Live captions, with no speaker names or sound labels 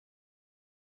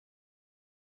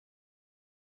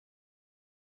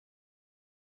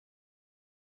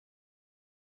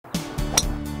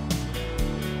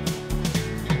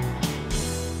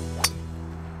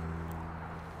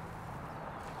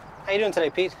How you doing today,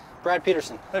 Pete? Brad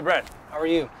Peterson. Hey, Brad. How are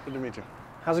you? Good to meet you.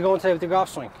 How's it going today with your golf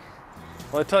swing?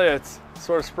 Well, I tell you, it's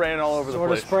sort of spraying all over the place.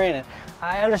 Sort of spraying it.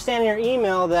 I understand in your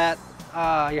email that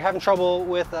you're having trouble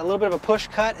with a little bit of a push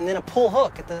cut and then a pull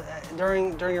hook at the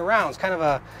during your rounds. Kind of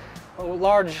a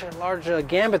large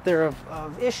gambit there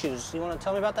of issues. You want to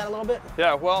tell me about that a little bit?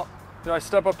 Yeah. Well, I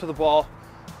step up to the ball.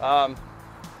 I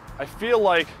feel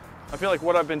like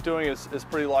what I've been doing is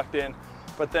pretty locked in,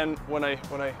 but then when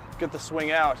I get the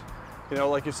swing out,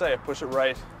 like you say, I push it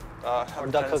right. Or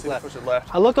duck hook left. Push it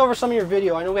left. I looked over some of your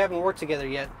video. I know we haven't worked together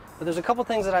yet, but there's a couple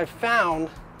things that I've found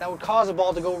that would cause a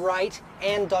ball to go right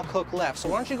and duck hook left. So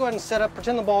why don't you go ahead and set up,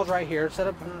 pretend the ball's right here, set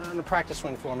up in a practice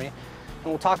swing for me, and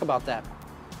we'll talk about that.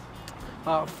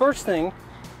 First thing,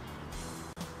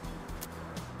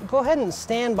 go ahead and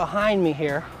stand behind me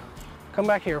here. Come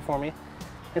back here for me,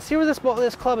 and see where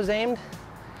this club is aimed.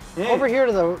 Over here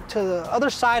to the other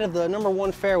side of the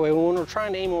 #1 fairway when we're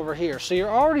trying to aim over here. So you're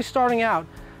already starting out,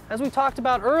 as we talked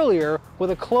about earlier,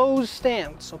 with a closed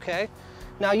stance, okay?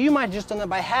 Now you might have just done that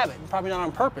by habit, probably not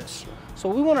on purpose. So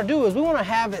what we want to do is we want to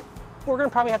have it, we're going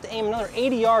to probably have to aim another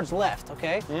 80 yards left,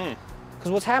 okay?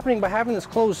 Because what's happening by having this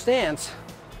closed stance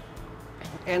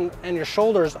and your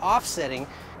shoulders offsetting,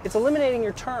 it's eliminating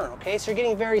your turn, okay? So you're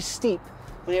getting very steep.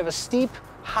 When you have a steep,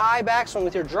 high backswing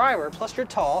with your driver, plus you're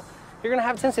tall, you're gonna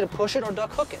have a tendency to push it or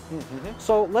duck hook it.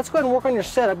 So let's go ahead and work on your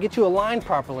setup, get you aligned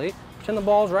properly. Pretend the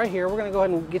ball's right here. We're gonna go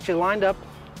ahead and get you lined up.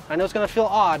 I know it's gonna feel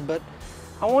odd, but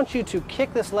I want you to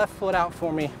kick this left foot out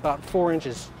for me about 4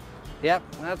 inches. Yep,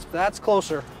 that's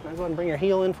closer. Now go ahead and bring your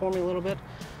heel in for me a little bit.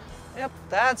 Yep,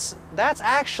 that's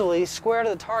actually square to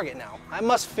the target now. That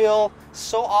must feel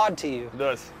so odd to you. It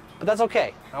does. But that's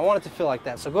okay. I want it to feel like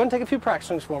that. So go ahead and take a few practice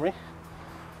swings for me.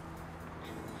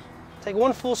 Take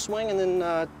one full swing and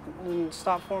then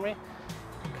stop for me.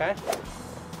 Okay.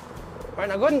 All right,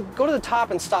 now go ahead and go to the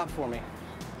top and stop for me.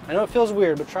 I know it feels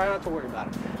weird, but try not to worry about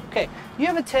it. Okay, you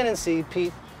have a tendency,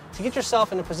 Pete, to get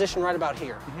yourself in a position right about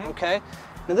here, okay?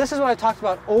 Now this is what I talked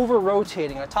about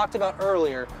over-rotating. I talked about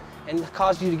earlier, and it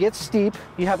caused you to get steep.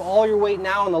 You have all your weight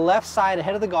now on the left side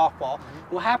ahead of the golf ball.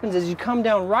 What happens is you come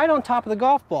down right on top of the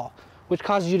golf ball, which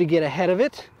causes you to get ahead of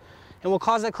it, and will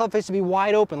cause that club face to be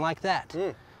wide open like that.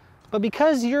 But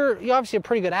because you're obviously a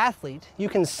pretty good athlete, you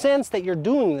can sense that you're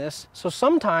doing this, so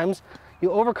sometimes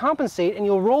you'll overcompensate and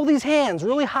you'll roll these hands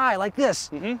really high like this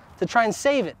to try and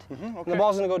save it. And the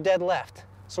ball's gonna go dead left.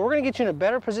 So we're gonna get you in a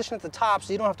better position at the top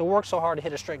so you don't have to work so hard to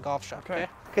hit a straight golf shot, okay?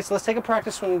 Okay, so let's take a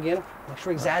practice swing again. Make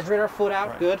sure we exaggerate our foot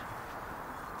out, good.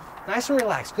 Nice and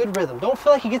relaxed, good rhythm. Don't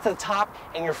feel like you get to the top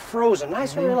and you're frozen.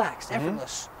 Nice and relaxed,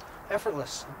 effortless,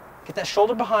 effortless. Get that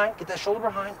shoulder behind, get that shoulder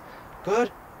behind.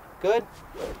 Good, good.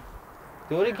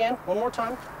 Do it again, one more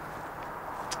time.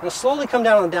 Now slowly come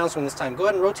down on the downswing this time. Go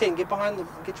ahead and rotate and get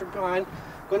your behind. Go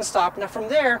ahead and stop. Now from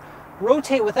there,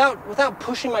 rotate without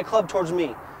pushing my club towards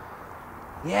me.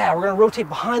 Yeah, we're gonna rotate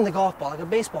behind the golf ball like a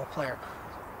baseball player.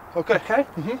 Okay. Okay?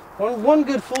 One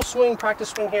good full swing,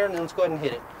 practice swing here, and then let's go ahead and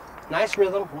hit it. Nice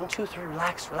rhythm. 1, 2, 3,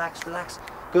 relax, relax, relax.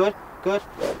 Good, good.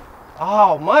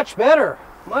 Oh, much better,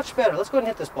 much better. Let's go ahead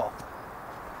and hit this ball.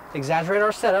 Exaggerate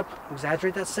our setup,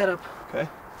 exaggerate that setup. Okay.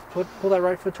 Pull that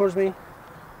right foot towards me.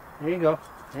 There you go.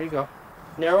 There you go.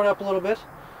 Narrow it up a little bit.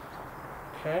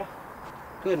 Okay.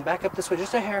 Good. And back up this way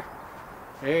just a hair.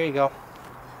 There you go.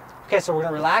 Okay, so we're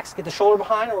going to relax, get the shoulder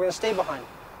behind, and we're going to stay behind.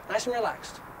 Nice and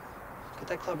relaxed. Get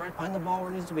that club right behind the ball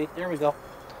where it needs to be. There we go.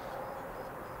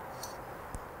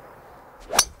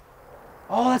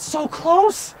 Oh, that's so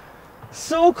close.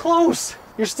 So close.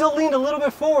 You're still leaned a little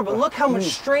bit forward, but look how much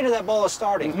straighter that ball is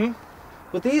starting.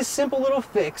 With these simple little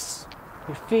fixes,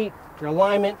 your feet, your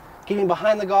alignment, getting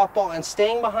behind the golf ball and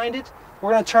staying behind it,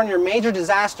 we're going to turn your major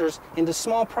disasters into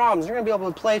small problems. You're going to be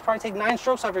able to play, probably take 9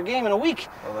 strokes off your game in a week.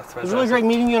 Well, that's fantastic. It was really great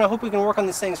meeting you, and I hope we can work on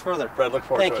these things further. Brad, look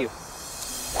forward to it. Thank you.